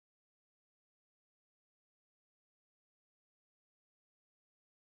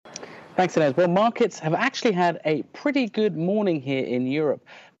Thanks, Inez. Well, markets have actually had a pretty good morning here in Europe,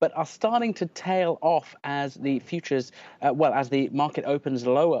 but are starting to tail off as the futures, as the market opens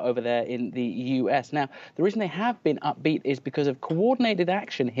lower over there in the US. Now, the reason they have been upbeat is because of coordinated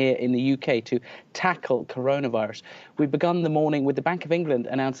action here in the UK to tackle coronavirus. We've begun the morning with the Bank of England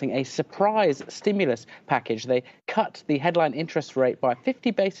announcing a surprise stimulus package. They cut the headline interest rate by 50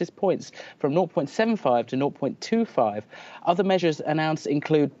 basis points from 0.75 to 0.25. Other measures announced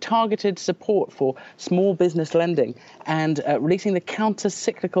include targeted support for small business lending and releasing the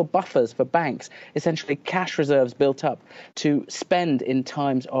counter-cyclical buffers for banks, essentially cash reserves built up to spend in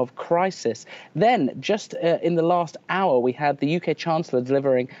times of crisis. Then, just in the last hour, we had the UK Chancellor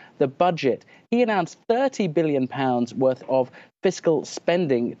delivering the budget. He announced £30 billion worth of fiscal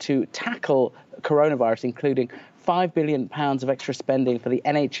spending to tackle coronavirus, including £5 billion of extra spending for the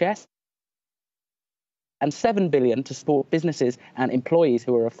NHS, and $7 billion to support businesses and employees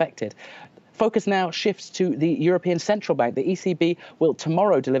who are affected. Focus now shifts to the European Central Bank. The ECB will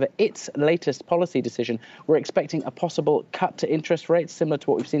tomorrow deliver its latest policy decision. We're expecting a possible cut to interest rates similar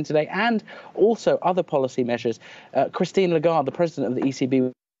to what we've seen today, and also other policy measures. Christine Lagarde, the president of the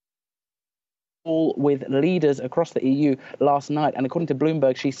ECB, with leaders across the EU last night, and according to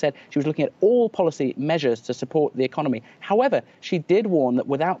Bloomberg, she said she was looking at all policy measures to support the economy. However, she did warn that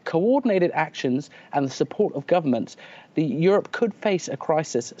without coordinated actions and the support of governments, Europe could face a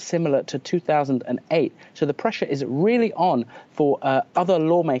crisis similar to 2008. So the pressure is really on for other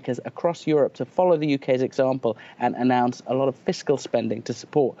lawmakers across Europe to follow the UK's example and announce a lot of fiscal spending to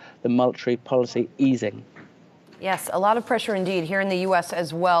support the monetary policy easing. Yes, a lot of pressure indeed here in the U.S.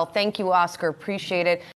 as well. Thank you, Oscar. Appreciate it.